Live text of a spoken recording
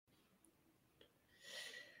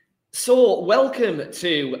So, welcome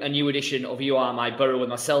to a new edition of You Are My Boro with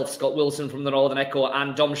myself, Scott Wilson from the Northern Echo,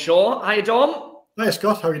 and Dom Shaw. Hi, Dom. Hi,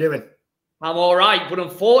 Scott. How are you doing? I'm all right, but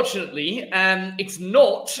unfortunately, it's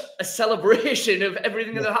not a celebration of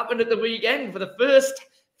everything that happened at the weekend. For the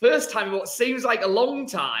first time in what seems like a long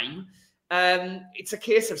time, it's a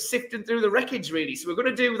case of sifting through the wreckage, really. So we're going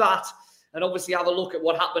to do that and obviously have a look at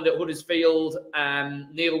what happened at Huddersfield.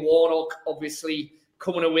 Neil Warnock, obviously,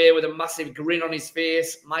 coming away with a massive grin on his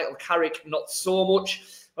face. Michael Carrick, not so much.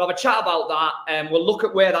 We'll have a chat about that, and we'll look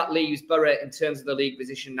at where that leaves Boro in terms of the league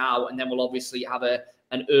position now, and then we'll obviously have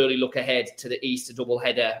an early look ahead to the Easter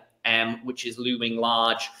doubleheader, which is looming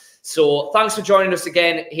large. So thanks for joining us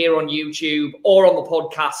again here on YouTube or on the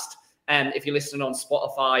podcast. If you're listening on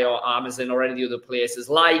Spotify or Amazon or any of the other places,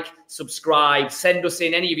 like, subscribe, send us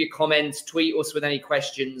in any of your comments, tweet us with any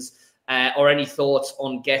questions or any thoughts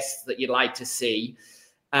on guests that you'd like to see.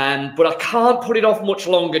 But I can't put it off much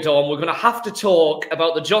longer, Dom. We're going to have to talk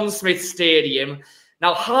about the John Smith Stadium.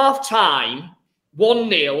 Now, half-time,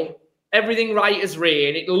 1-0, everything right as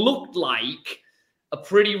rain. It looked like a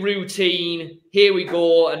pretty routine, here we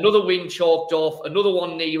go, another win chalked off, another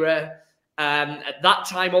one nearer. At that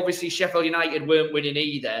time, obviously, Sheffield United weren't winning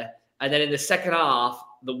either. And then in the second half,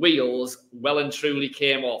 the wheels well and truly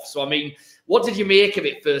came off. So, I mean, what did you make of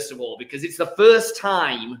it, first of all? Because it's the first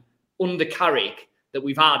time under Carrick that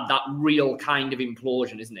we've had that real kind of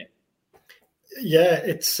implosion, isn't it? Yeah,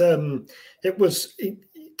 it was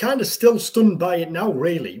kind of still stunned by it now,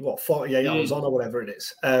 really. 48 hours on or whatever it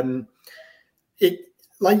is. It,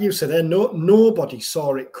 like you said there, nobody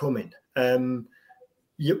saw it coming.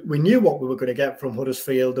 We knew what we were going to get from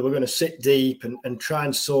Huddersfield. They were going to sit deep and try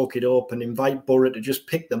and soak it up and invite Boro to just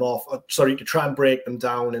pick them off. To try and break them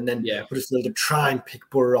down, and then Huddersfield to try and pick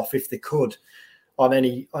Boro off if they could on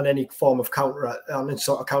any form of counter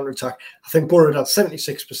attack. I think Boro had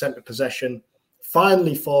 76% of possession,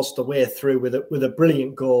 finally forced their way through with a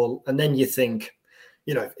brilliant goal. And then you think,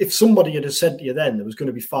 if somebody had said to you then there was going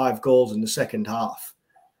to be 5 goals in the second half,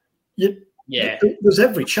 there's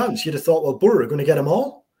every chance you'd have thought, well, Boro are going to get them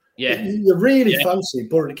all. Yeah, you really fancy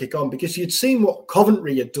Boro to kick on, because you'd seen what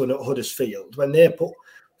Coventry had done at Huddersfield when they put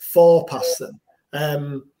 4 past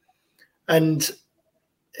them, and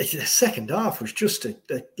the second half was just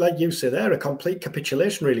like you say there, a complete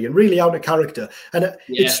capitulation, really, and really out of character. And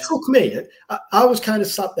it struck me. I was kind of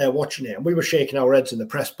sat there watching it, and we were shaking our heads in the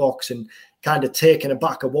press box and kind of taken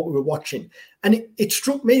aback at what we were watching. And it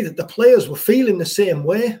struck me that the players were feeling the same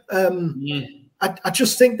way. I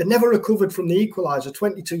just think they never recovered from the equaliser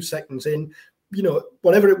 22 seconds in.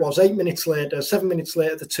 Whatever it was, 8 minutes later, 7 minutes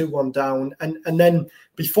later, the 2-1 down. And then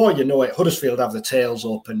before you know it, Huddersfield have the tails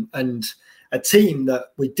up, and a team that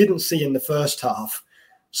we didn't see in the first half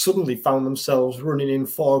suddenly found themselves running in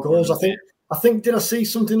 4 goals. I think did I see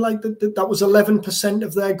something like that was 11%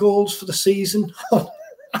 of their goals for the season?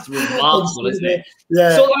 It's remarkable, isn't it?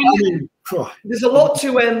 Yeah. So there's a lot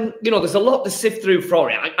to there's a lot to sift through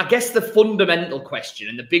for it. I guess the fundamental question,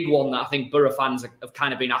 and the big one that I think Boro fans have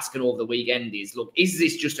kind of been asking over the weekend is, look, is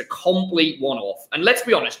this just a complete one-off? And let's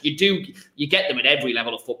be honest, you get them at every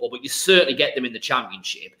level of football, but you certainly get them in the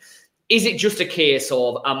Championship. Is it just a case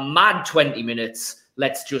of a mad 20 minutes,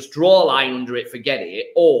 let's just draw a line under it, forget it,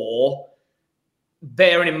 or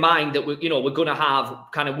bearing in mind that we're going to have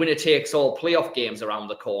kind of winner-takes-all playoff games around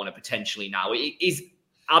the corner potentially now?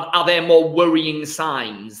 Are there more worrying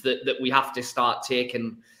signs that we have to start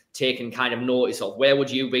taking kind of notice of? Where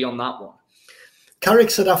would you be on that one? Carrick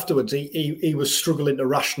said afterwards he was struggling to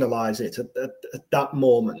rationalise it at that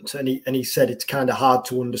moment, and he said it's kind of hard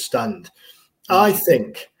to understand. I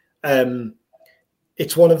think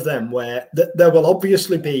it's one of them where there will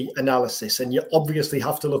obviously be analysis, and you obviously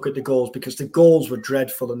have to look at the goals, because the goals were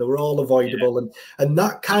dreadful and they were all avoidable. And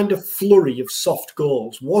that kind of flurry of soft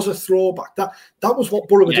goals was a throwback. That was what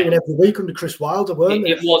Boro were doing every week under Chris Wilder, weren't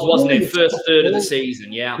they? It was, wasn't it? First third of the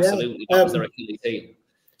season. Yeah, absolutely. That was their Achilles heel.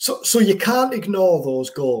 So you can't ignore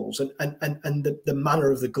those goals and the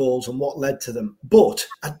manner of the goals and what led to them. But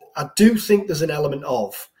I do think there's an element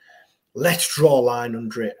of, let's draw a line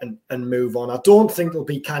under it and move on. I don't think there'll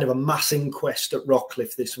be kind of a mass inquest at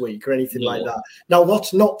Rockcliffe this week or anything like that. Now,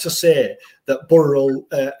 that's not to say that Boro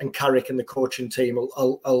and Carrick and the coaching team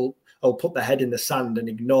will put their head in the sand and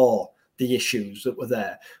ignore the issues that were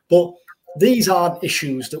there. But these aren't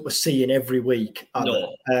issues that we're seeing every week.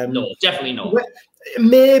 No, definitely not. It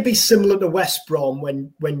may be similar to West Brom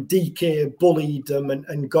when DK bullied them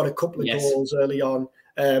and got a couple of goals early on.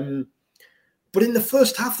 But in the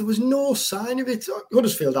first half, there was no sign of it.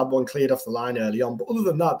 Huddersfield had one cleared off the line early on, but other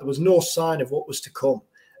than that, there was no sign of what was to come.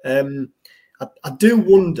 I do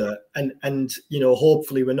wonder, and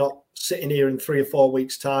hopefully we're not sitting here in 3 or 4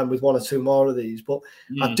 weeks' time with 1 or 2 more of these, but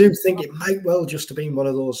I do think it might well just have been one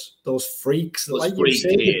of those freaks that, like you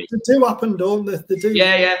say, they do happen, don't they? They do.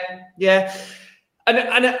 Yeah. And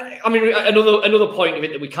I mean, another point of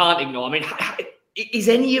it that we can't ignore. I mean, is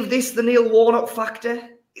any of this the Neil Warnock factor?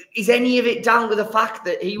 Is any of it down to the fact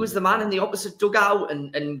that he was the man in the opposite dugout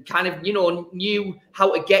and kind of, knew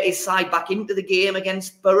how to get his side back into the game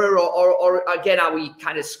against Boro? Or again, are we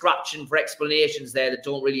kind of scratching for explanations there that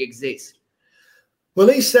don't really exist? Well,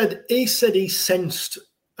 he said he sensed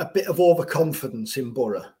a bit of overconfidence in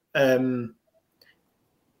Boro. And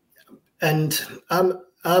I'm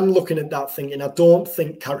looking at that thinking, I don't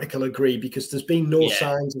think Carrick will agree because there's been no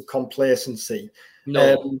signs of complacency.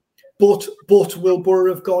 No. But will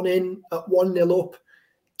Boro have gone in at 1-0 up,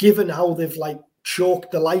 given how they've choked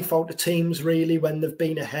the life out of teams really when they've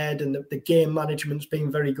been ahead and the game management's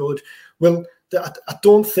been very good? Well, I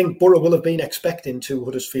don't think Boro will have been expecting 2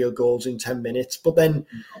 Huddersfield goals in 10 minutes. But then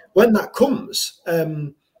when that comes,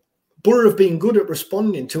 Boro have been good at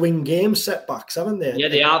responding to in-game setbacks, haven't they? Yeah,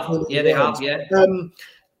 they have. Yeah, they have. Yeah.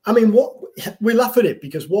 I mean, we laugh at it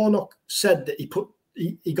because Warnock said that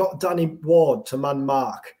he got Danny Ward to man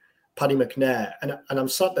mark Paddy McNair, and I'm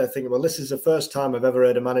sat there thinking, well, this is the first time I've ever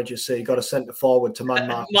heard a manager say he got a centre forward to man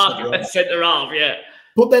mark. Centre half, yeah.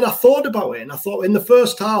 But then I thought about it, and I thought in the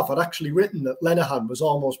first half I'd actually written that Lenihan was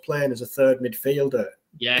almost playing as a third midfielder,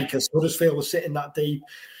 because Huddersfield was sitting that deep.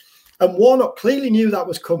 And Warnock clearly knew that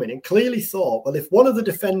was coming and clearly thought, well, if one of the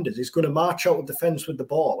defenders is going to march out of defence with the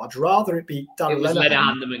ball, I'd rather it be Dan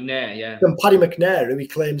Lenihan than McNair, than Paddy McNair, who he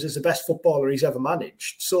claims is the best footballer he's ever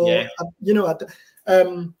managed. So,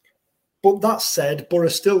 but that said, Boro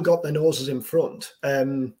still got their noses in front.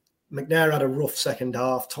 McNair had a rough second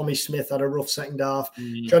half. Tommy Smith had a rough second half.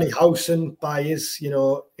 Johnny Howson, by his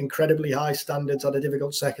incredibly high standards, had a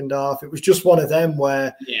difficult second half. It was just one of them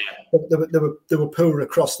where they were poor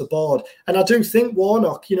across the board. And I do think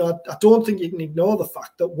Warnock, I don't think you can ignore the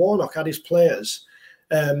fact that Warnock had his players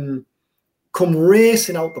come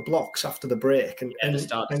racing out the blocks after the break. And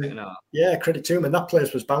credit to him. And that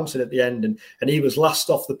place was bouncing at the end, and he was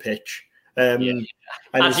last off the pitch. As you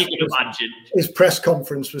can imagine. His press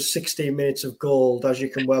conference was 16 minutes of gold, as you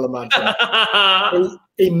can well imagine.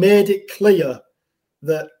 he made it clear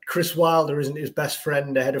that Chris Wilder isn't his best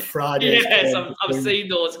friend ahead of Friday. Yes, I've seen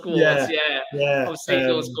those quotes. Yeah. I've seen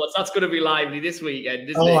those quotes. That's going to be lively this weekend,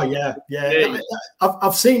 isn't it? Yeah.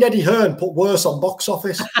 I've seen Eddie Hearn put worse on box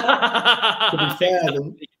office, to be fair,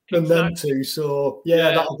 than them two. So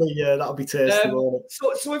that'll be tasty.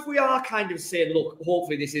 So if we are kind of saying, look,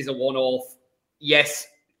 hopefully this is a one-off. Yes,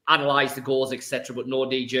 analyse the goals, etc., but no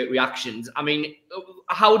knee-jerk reactions. I mean,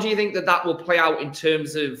 how do you think that will play out in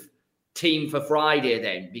terms of team for Friday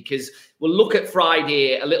then? Because we'll look at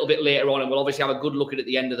Friday a little bit later on, and we'll obviously have a good look at it at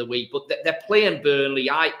the end of the week. But they're playing Burnley.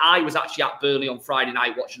 I was actually at Burnley on Friday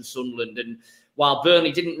night watching Sunderland, and while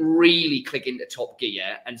Burnley didn't really click into top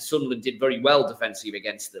gear and Sunderland did very well defensively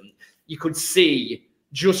against them, you could see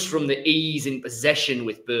just from the ease in possession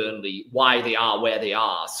with Burnley why they are where they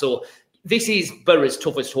are. So this is Boro's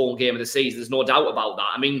toughest home game of the season. There's no doubt about that.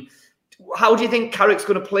 I mean, how do you think Carrick's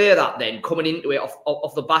going to play that then, coming into it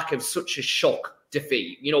off the back of such a shock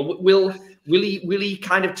defeat? Will he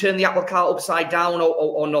kind of turn the apple cart upside down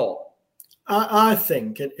or not? I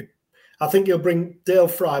think he'll bring Dale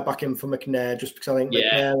Fry back in for McNair, just because I think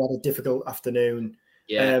McNair had a difficult afternoon.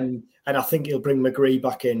 And I think he'll bring McGree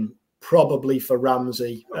back in, probably for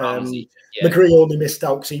Ramsey. McGree only missed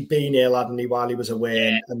out because he'd been ill, hadn't he, while he was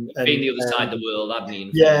away. And been the other side of the world, hadn't he?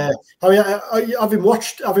 Yeah. I mean, having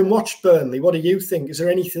watched Burnley, what do you think? Is there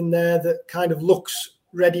anything there that kind of looks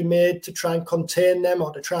ready-made to try and contain them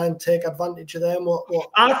or to try and take advantage of them? What?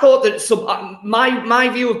 I thought that my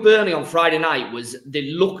view of Burnley on Friday night was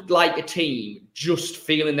they looked like a team just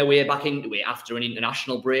feeling their way back into it after an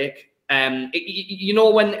international break. We're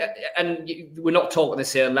not talking the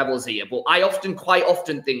same levels here, but I quite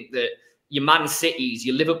often think that your Man Cities,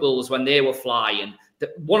 your Liverpools, when they were flying,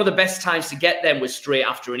 that one of the best times to get them was straight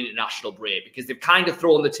after an international break, because they've kind of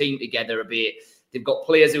thrown the team together a bit. They've got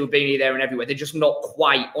players who have been here, there and everywhere. They're just not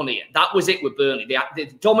quite on it. That was it with Burnley. They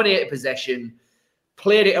dominated possession,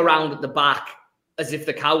 played it around at the back as if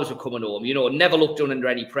the cows were coming home, never looked under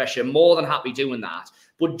any pressure, more than happy doing that.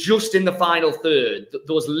 But just in the final third,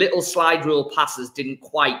 those little slide rule passes didn't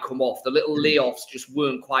quite come off. The little layoffs just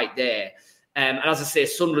weren't quite there. And as I say,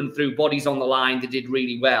 Sunderland threw bodies on the line. They did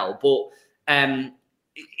really well. But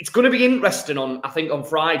it's going to be interesting on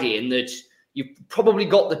Friday, in that, you've probably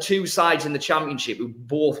got the two sides in the Championship who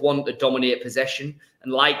both want to dominate possession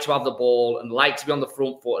and like to have the ball and like to be on the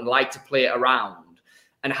front foot and like to play it around.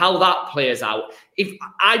 And how that plays out, if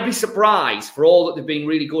I'd be surprised, for all that they've been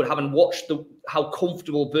really good, having watched how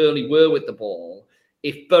comfortable Burnley were with the ball,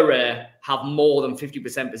 if Boro have more than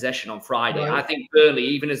 50% possession on Friday. Right. I think Burnley,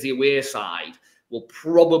 even as the away side, will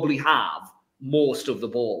probably have most of the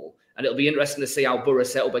ball. And it'll be interesting to see how Boro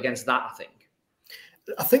set up against that,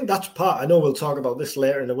 I think that's part, I know we'll talk about this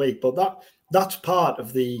later in the week, but that's part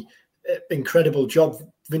of the incredible job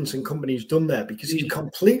Vincent Kompany's done there, because he's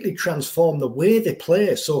completely transformed the way they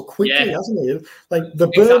play so quickly, hasn't he? Like the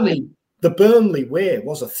Burnley way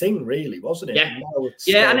was a thing, really, wasn't it?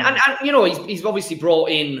 Yeah, and you know, he's obviously brought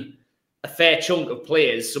in a fair chunk of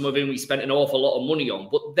players, some of whom he spent an awful lot of money on,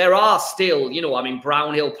 but there are still, you know, I mean,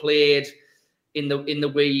 Brownhill played in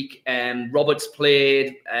the week, Roberts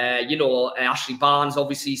played, you know, Ashley Barnes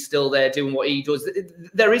obviously still there doing what he does.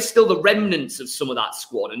 There is still the remnants of some of that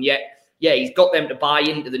squad, and yet, yeah, he's got them to buy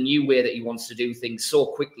into the new way that he wants to do things so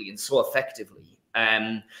quickly and so effectively.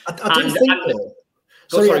 I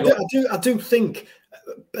do think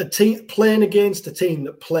a team playing against a team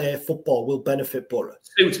that play football will benefit Boro.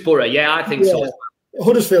 Suits Boro, yeah, I think so.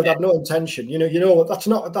 Huddersfield had no intention. You know that's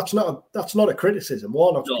not a criticism.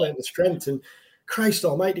 Warnock's playing the strength, and Christ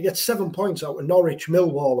Almighty, get 7 points out of Norwich,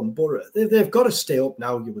 Millwall, and Boro. They've got to stay up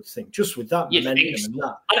now, you would think, just with that momentum and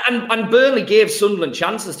that. And Burnley gave Sunderland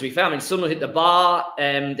chances, to be fair. I mean, Sunderland hit the bar.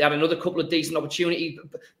 They had another couple of decent opportunities.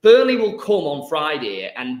 Burnley will come on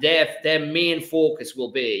Friday, and their main focus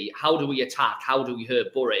will be, how do we attack? How do we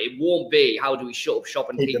hurt Boro? It won't be, how do we shut up shop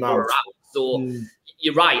and keep Boro out? So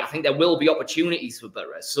you're right. I think there will be opportunities for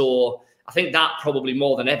Boro. So I think that probably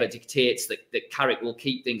more than ever dictates that Carrick will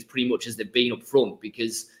keep things pretty much as they've been up front,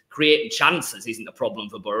 because creating chances isn't a problem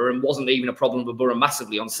for Boro, and wasn't even a problem for Boro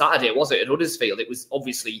massively on Saturday, was it, at Huddersfield? It was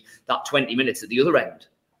obviously that 20 minutes at the other end.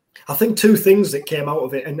 I think two things that came out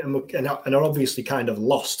of it and are obviously kind of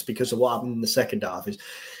lost because of what happened in the second half is,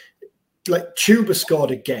 like, Tuba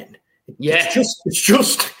scored again. Yeah. It's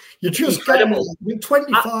just you're just incredible. Getting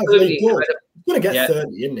 25 league goals. He's going to get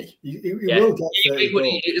 30, isn't he? He will get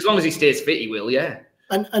 30. As long as he stays fit, he will, yeah.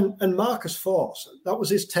 And Marcus Forss, that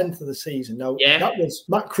was his 10th of the season. Now, that was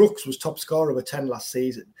Matt Crooks was top scorer with 10 last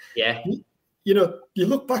season. Yeah. You know, you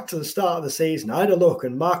look back to the start of the season, I had a look,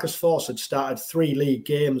 and Marcus Forss had started 3 league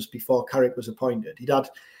games before Carrick was appointed. He'd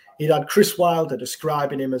had Chris Wilder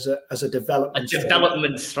describing him as a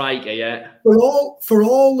development striker, yeah. For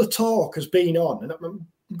all the talk has been on, and I'm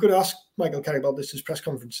going to ask Michael Carrick about this at his press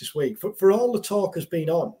conference this week. For all the talk has been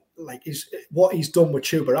on, like, is what he's done with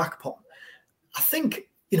Chuba Akpom. I think,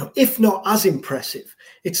 you know, if not as impressive,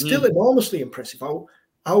 it's still enormously impressive how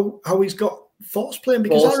he's got Force playing,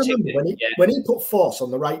 because I remember when he put Force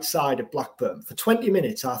on the right side of Blackburn for 20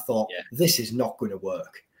 minutes, I thought, this is not going to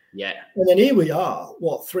work. Yeah. And then here we are,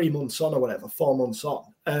 3 months on or whatever, 4 months on.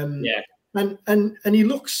 And he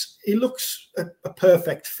looks a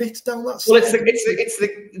perfect fit down that side. Well, it's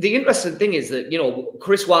the interesting thing is that, you know,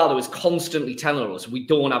 Chris Wilder was constantly telling us we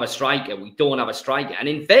don't have a striker. And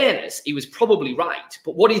in fairness, he was probably right.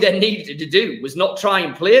 But what he then needed to do was not try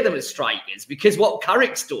and play them as strikers, because what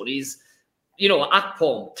Carrick's done is, you know,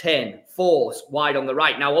 Akpom 10, Force wide on the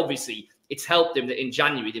right. Now, obviously, it's helped him that in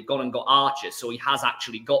January they've gone and got Archer, so he has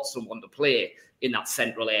actually got someone to play in that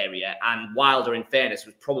central area. And Wilder, in fairness,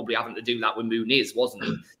 was probably having to do that with Muniz, wasn't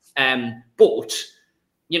he? But,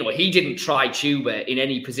 you know, he didn't try Tuba in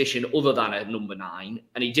any position other than a number 9,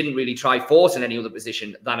 and he didn't really try Force in any other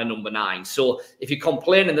position than a number 9. So if you're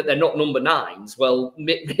complaining that they're not number 9s, well,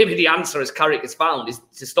 maybe the answer, as Carrick has found, is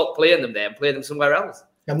to stop playing them there and play them somewhere else.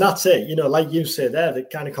 And that's it. You know, like you say there, the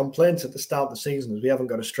kind of complaints at the start of the season is we haven't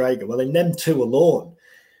got a striker. Well, in them two alone,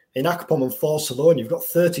 in Akpom and Force alone, you've got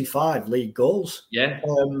 35 league goals.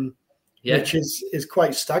 Which is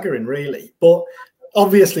quite staggering, really. But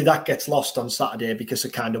obviously that gets lost on Saturday because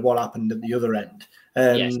of kind of what happened at the other end.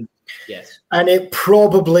 Yes. And it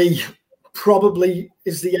probably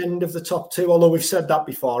is the end of the top 2, although we've said that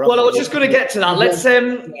before. Well, I was just going to get to that. Let's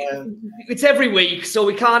it's every week, so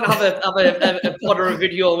we can't have a pod or a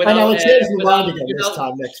video without this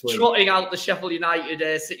time next week, trotting out the Sheffield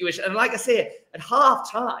United situation. And like I say, at half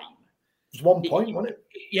time, it was 1 point, wasn't it?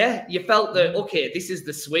 Yeah, you felt that, okay, this is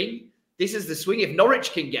the swing. If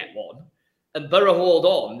Norwich can get one and Boro hold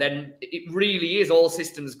on, then it really is all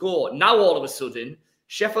systems go. Now, all of a sudden,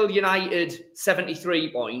 Sheffield United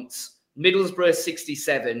 73 points, Middlesbrough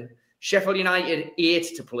 67, Sheffield United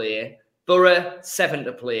 8 to play, Boro 7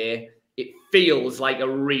 to play. It feels like a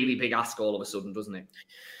really big ask all of a sudden, doesn't it?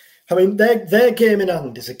 I mean, their game in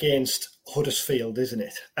hand is against Huddersfield, isn't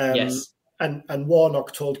it? Yes. and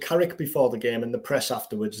Warnock told Carrick before the game and the press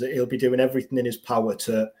afterwards that he'll be doing everything in his power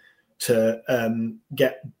to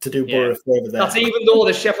get to do Boro a favour there. That's even though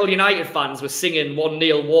the Sheffield United fans were singing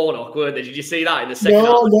 1-0 Warnock, weren't they? Did you see that in the second half?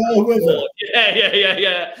 No, was it?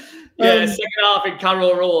 Yeah. Yeah, second half in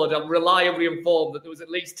Carroll Road, I'm reliably informed that there was at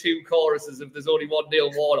least 2 choruses of "There's only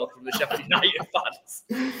 1-0 Warnock" from the Sheffield United fans.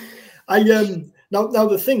 Now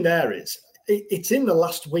the thing there is, it's in the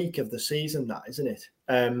last week of the season, that isn't it?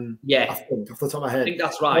 Yeah, I think off the top of my head. I think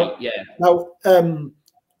that's right. Now,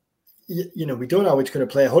 we don't know how it's going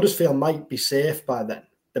to play. Huddersfield might be safe by then.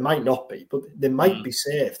 They might not be, but they might be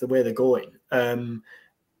safe the way they're going.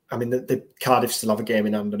 I mean, the Cardiff still have a game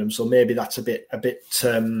in hand on them, so maybe that's a bit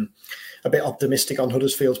optimistic on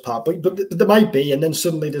Huddersfield's part. But there might be, and then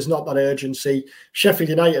suddenly there's not that urgency. Sheffield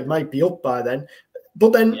United might be up by then,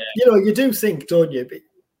 but then you do think, don't you?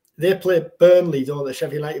 They play Burnley, don't they?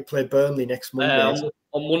 Sheffield United play Burnley next Monday.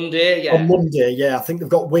 On Monday, yeah. On Monday, yeah. I think they've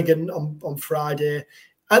got Wigan on Friday.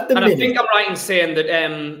 I think I'm right in saying that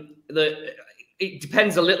that it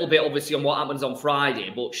depends a little bit, obviously, on what happens on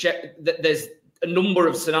Friday. But there's a number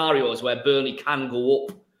of scenarios where Burnley can go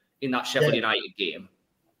up in that Sheffield United game.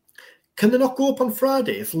 Can they not go up on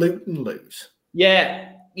Friday if Luton lose?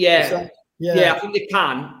 Yeah. I think they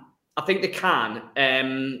can.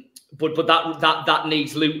 But that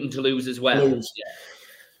needs Luton to lose as well. Yeah.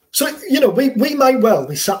 So we might well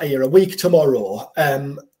be sat here a week tomorrow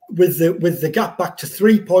with the gap back to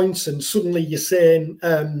 3 points, and suddenly you're saying,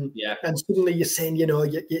 it's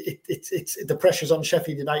the pressure's on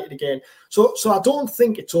Sheffield United again. So I don't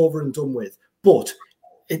think it's over and done with, but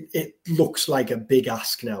it looks like a big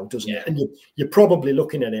ask now, doesn't it? And you're probably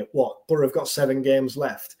looking at it. What, Boro have got 7 games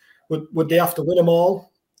left? Would they have to win them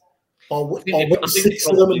all? Or would 6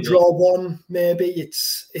 of them and draw 1? Maybe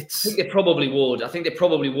it's. I think they probably would. I think they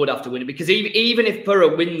probably would have to win it, because even if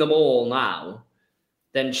Boro win them all now,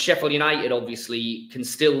 then Sheffield United obviously can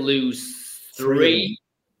still lose 3,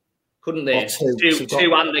 couldn't they? 2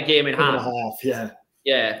 and a game in hand. 2.5,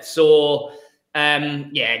 yeah. So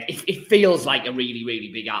it feels like a really,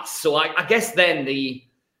 really big ask. So I guess then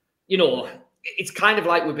it's kind of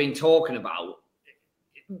like we've been talking about.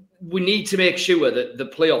 We need to make sure that the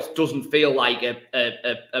playoffs doesn't feel like a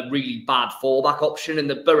really bad fallback option, and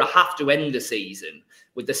that Boro have to end the season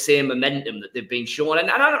with the same momentum that they've been showing. And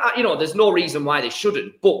there's no reason why they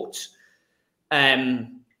shouldn't. But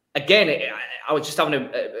again, I was just having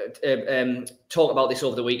a talk about this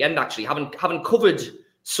over the weekend, actually, having covered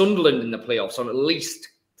Sunderland in the playoffs on at least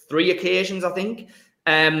 3 occasions, I think.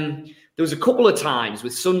 There was a couple of times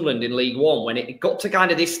with Sunderland in League One when it got to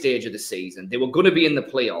kind of this stage of the season, they were going to be in the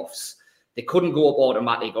playoffs. They couldn't go up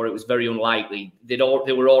automatic, or it was very unlikely. They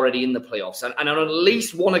were already in the playoffs. And on at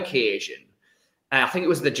least one occasion, I think it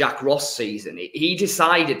was the Jack Ross season, he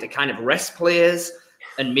decided to kind of rest players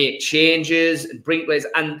and make changes and bring players,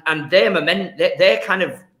 and their kind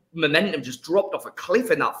of momentum just dropped off a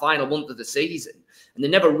cliff in that final month of the season, and they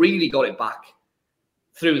never really got it back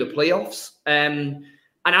through the playoffs.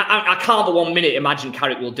 And I can't for 1 minute imagine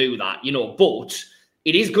Carrick will do that, but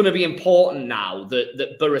it is going to be important now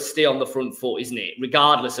that Boro stay on the front foot, isn't it?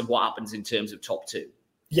 Regardless of what happens in terms of top 2.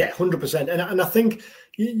 Yeah, 100%. And I think,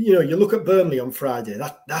 you look at Burnley on Friday,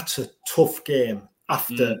 that's a tough game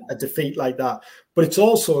after a defeat like that. But it's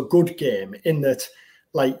also a good game in that,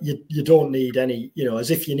 like, you don't need any,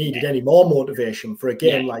 as if you needed any more motivation for a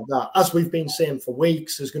game like that. As we've been saying for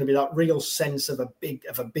weeks, there's going to be that real sense of a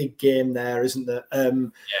big game there, isn't there?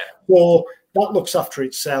 So that looks after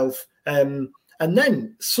itself. And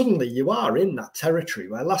then suddenly you are in that territory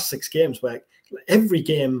where last 6 games, where every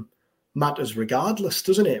game matters regardless,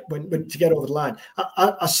 doesn't it? When to get over the line.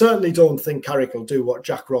 I certainly don't think Carrick will do what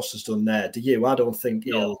Jack Ross has done there. Do you? I don't think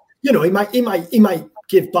he'll. He might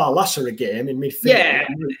give Barlasser a game in midfield. Yeah,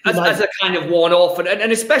 as a kind of one-off,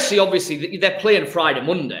 and especially obviously they're playing Friday,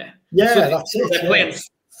 Monday. Yeah, so that's it. They're playing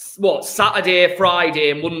Saturday,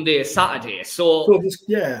 Friday, Monday, Saturday. So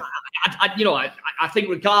I think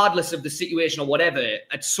regardless of the situation or whatever,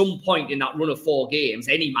 at some point in that run of 4 games,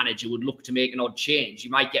 any manager would look to make an odd change.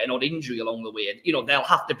 You might get an odd injury along the way. There'll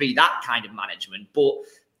have to be that kind of management. But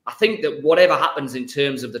I think that whatever happens in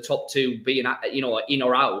terms of the top 2 being, in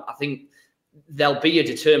or out, I think there'll be a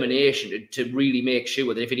determination to really make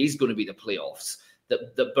sure that if it is going to be the playoffs,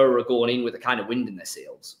 that Boro are going in with a kind of wind in their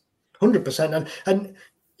sails. 100%. And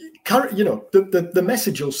Carrick, the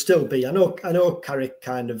message will still be, I know Carrick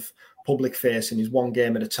kind of public facing is 1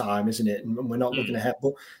 game at a time, isn't it? And we're not looking ahead,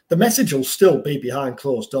 but the message will still be behind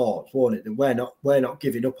closed doors, won't it? That we're not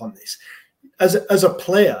giving up on this. As a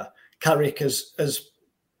player, Carrick has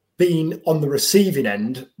been on the receiving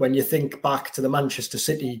end when you think back to the Manchester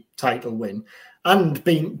City title win, and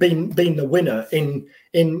being the winner in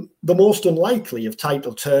the most unlikely of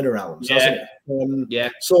title turnarounds, hasn't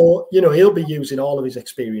it? So he'll be using all of his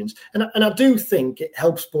experience, and I do think it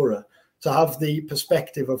helps Boro to have the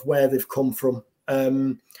perspective of where they've come from.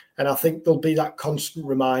 And I think there'll be that constant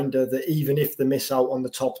reminder that even if they miss out on the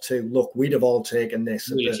top two, look, we'd have all taken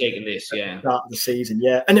this. At the start of the season,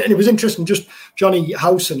 yeah. And it was interesting. Just Johnny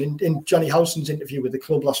Howson in Johnny Howson's interview with the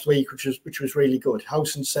club last week, which was really good.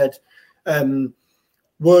 Howson said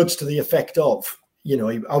words to the effect of,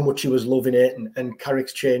 how much he was loving it, and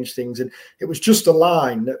Carrick's changed things, and it was just a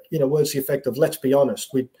line that, words to the effect of, let's be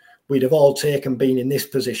honest, we'd have all taken being in this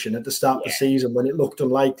position at the start of the season when it looked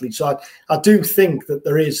unlikely. So I do think that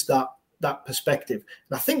there is that perspective.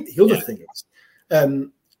 And I think the other thing is,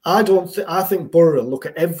 I think Boro will look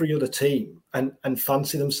at every other team and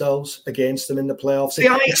fancy themselves against them in the playoffs.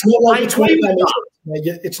 It's not like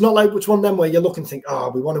it's not like which one of them where you look and think,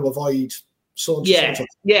 we want to avoid so and so.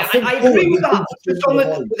 I agree with that. Just on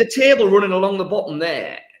the table running along the bottom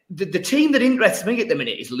there, the team that interests me at the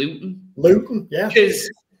minute is Luton. Luton, yeah. Because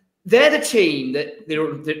they're the team that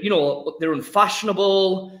they're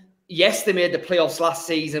unfashionable. Yes, they made the playoffs last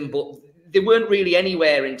season, but they weren't really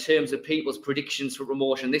anywhere in terms of people's predictions for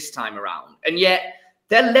promotion this time around. And yet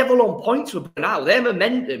they're level on points with Boro now. Their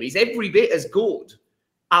momentum is every bit as good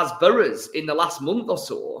as Boro's in the last month or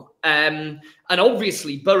so. And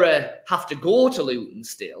obviously Boro have to go to Luton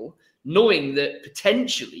still, knowing that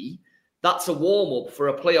potentially that's a warm-up for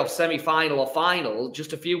a playoff semi-final or final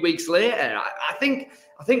just a few weeks later. I think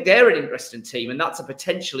they're an interesting team, and that's a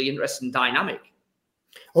potentially interesting dynamic.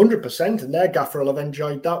 100%, and their gaffer will have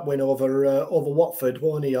enjoyed that win over Watford,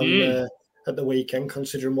 won't he, at the weekend,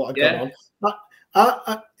 considering what had gone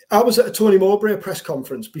on. I was at a Tony Mowbray press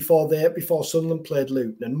conference before Sunderland played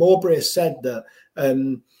Luton, and Mowbray said that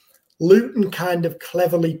Luton kind of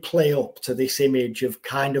cleverly play up to this image of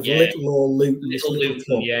kind of little old Luton. Little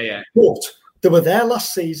Luton. But they were there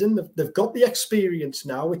last season. They've got the experience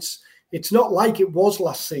now. It's not like it was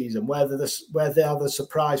last season where they are the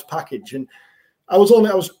surprise package. And I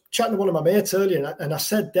was chatting to one of my mates earlier, and I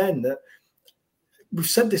said then that we've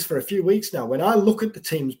said this for a few weeks now. When I look at the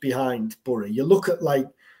teams behind Boro, you look at like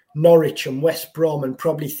Norwich and West Brom and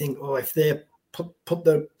probably think, if they put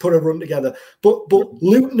a run together. But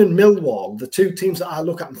Luton and Millwall, the two teams that I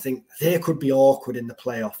look at and think they could be awkward in the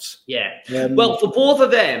playoffs. Yeah. Well, for both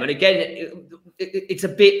of them, and again, it's a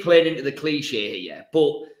bit playing into the cliche here,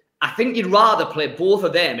 but I think you'd rather play both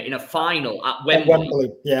of them in a final at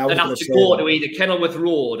Wembley than have to go to either Kenilworth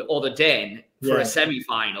Road or the Den for a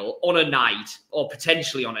semi-final on a night, or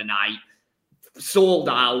potentially on a night, sold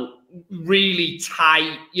out, really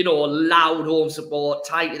tight, loud home support,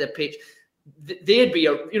 tight to the pitch. They'd be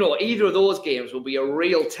either of those games will be a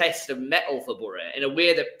real test of mettle for Boro in a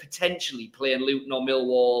way that potentially playing Luton or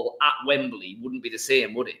Millwall at Wembley wouldn't be the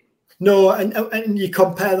same, would it? No, and you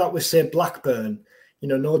compare that with, say, Blackburn.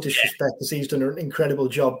 No disrespect, because he's done an incredible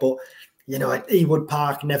job, but Ewood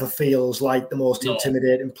Park never feels like the most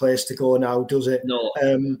intimidating place to go now, does it? No.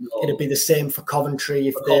 It'd be the same for Coventry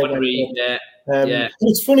if they went up. And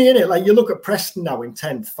it's funny, isn't it? Like, you look at Preston now in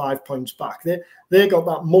 10th, 5 points back. They got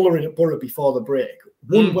that Muller in at Boro before the break.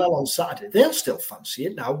 Won well on Saturday. They'll still fancy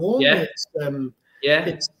it now, won't they?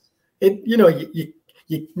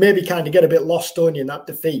 You maybe kind of get a bit lost, don't you, in that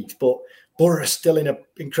defeat, but Boro are still in an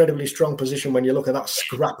incredibly strong position when you look at that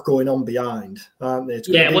scrap going on behind, aren't they? That's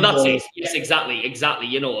it. Yes,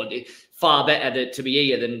 exactly. Far better to be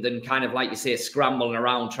here than kind of, like you say, scrambling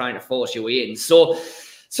around trying to force your way in. So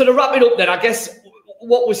to wrap it up then, I guess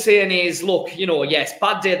what we're saying is, look, yes,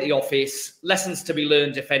 bad day at the office, lessons to be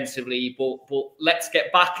learned defensively, but let's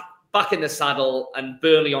get back in the saddle, and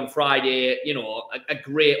Burnley on Friday, a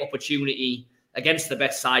great opportunity against the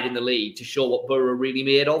best side in the league to show what Boro are really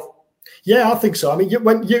made of. Yeah, I think so. I mean,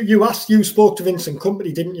 when you spoke to Vincent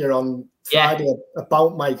Kompany, didn't you, on Friday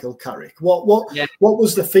about Michael Carrick? What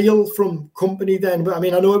was the feel from Kompany then? I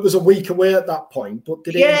mean, I know it was a week away at that point, but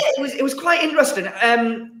it was quite interesting.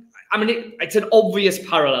 I mean, it's an obvious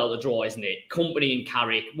parallel to draw, isn't it? Kompany and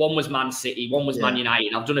Carrick. One was Man City, one was Man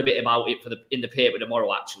United. I've done a bit about it in the paper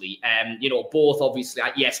tomorrow, actually. Both obviously.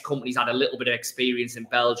 Yes, Kompany's had a little bit of experience in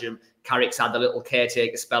Belgium. Carrick's had the little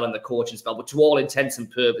caretaker spell and the coaching spell, but to all intents and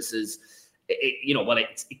purposes,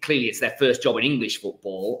 clearly it's their first job in English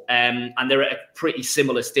football, and they're at a pretty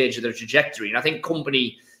similar stage of their trajectory. And I think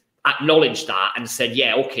Kompany acknowledged that and said,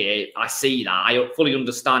 "Yeah, okay, I see that. I fully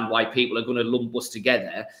understand why people are going to lump us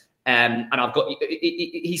together." And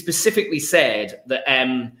he specifically said that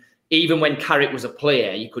even when Carrick was a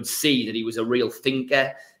player, you could see that he was a real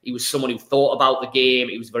thinker. He was someone who thought about the game.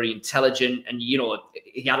 He was very intelligent. And, you know,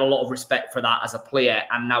 he had a lot of respect for that as a player,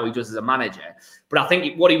 and now he does as a manager. But I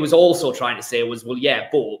think what he was also trying to say was, well, yeah,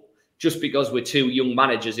 but just because we're two young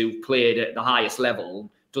managers who've played at the highest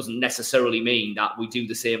level doesn't necessarily mean that we do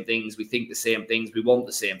the same things, we think the same things, we want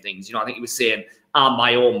the same things. You know, I think he was saying, I'm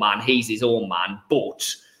my own man, he's his own man,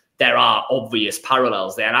 but there are obvious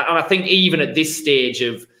parallels there. And I think even at this stage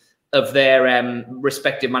of their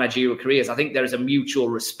respective managerial careers, I think there is a mutual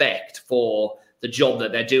respect for the job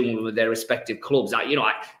that they're doing with their respective clubs.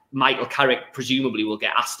 Michael Carrick presumably will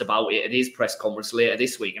get asked about it at his press conference later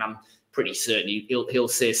this week, and I'm pretty certain he'll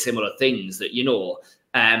say similar things that, you know.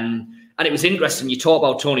 And it was interesting, you talk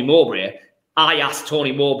about Tony Mowbray. I asked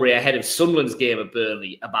Tony Mowbray ahead of Sunderland's game at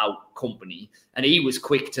Burnley about Kompany, and he was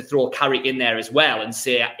quick to throw Carrick in there as well and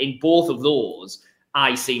say, in both of those,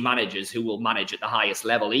 I see managers who will manage at the highest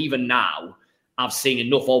level. Even now, I've seen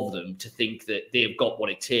enough of them to think that they've got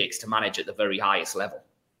what it takes to manage at the very highest level.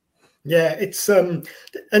 Yeah, it's and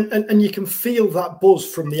you can feel that buzz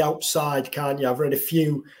from the outside, can't you? I've read a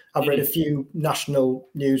few national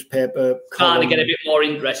newspaper columns. Trying to get a bit more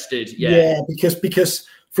interested. Yeah, because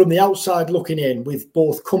from the outside looking in, with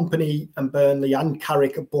both Kompany and Burnley and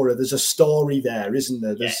Carrick at Boro, there's a story there, isn't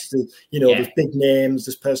there? There's there's big names,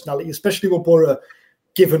 there's personality, especially with Boro,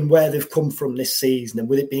 given where they've come from this season, and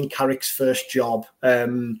with it being Carrick's first job.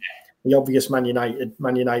 The obvious Man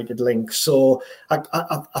United link. So I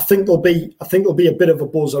think there'll be a bit of a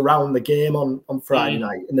buzz around the game on Friday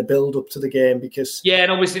night in the build up to the game, because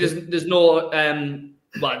and obviously there's no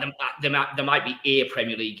there might be a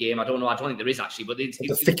Premier League game. I don't know. I don't think there is actually, but the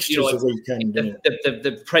fixtures are weekend.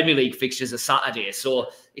 The Premier League fixtures are Saturday, so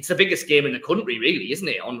it's the biggest game in the country, really, isn't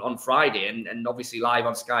it? On Friday, and obviously live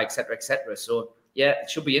on Sky, etc., etc. So yeah, it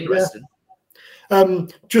should be interesting. Yeah.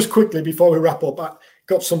 Just quickly before we wrap up, I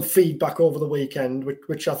got some feedback over the weekend,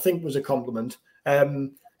 which I think was a compliment.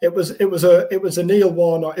 It was a Neil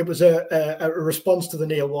Warnock. It was a response to the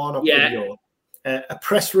Neil Warnock video. A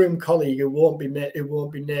press room colleague who won't be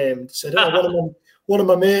named said, one of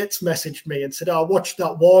my mates messaged me and said, I watched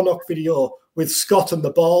that Warnock video with Scott and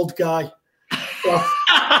the bald guy.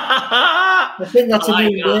 I think that's a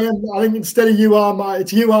new name. I think instead of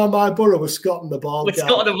it's You Are My Boro with Scott and the bald guy.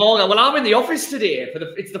 Scott and the bald guy. Well, I'm in the office today.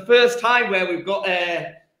 It's the first time where we've got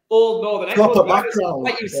Old Northern proper background.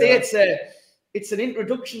 Like you say, it's an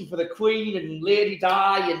introduction for the Queen and Lady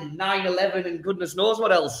Di and 9/11 and goodness knows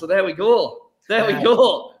what else. So there we go. We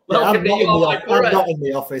go. I'm not in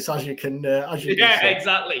the office, as you can.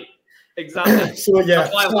 Exactly. So yeah,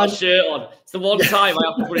 that's why I've got a shirt on. It's the one time I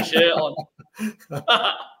have to put a shirt on.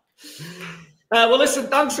 Well, listen,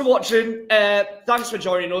 thanks for watching. Thanks for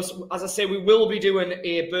joining us. As I say, we will be doing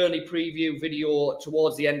a Burnley preview video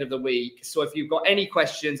towards the end of the week. So if you've got any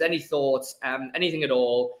questions, any thoughts, anything at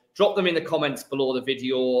all, drop them in the comments below the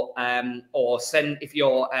video, or if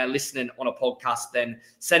you're listening on a podcast, then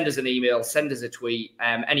send us an email, send us a tweet,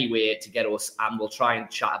 any way to get us, and we'll try and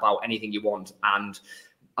chat about anything you want. And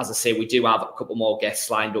as I say, we do have a couple more guests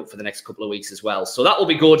lined up for the next couple of weeks as well. So that will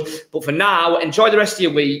be good. But for now, enjoy the rest of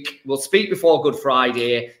your week. We'll speak before Good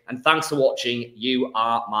Friday. And thanks for watching. You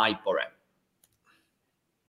Are My Boro.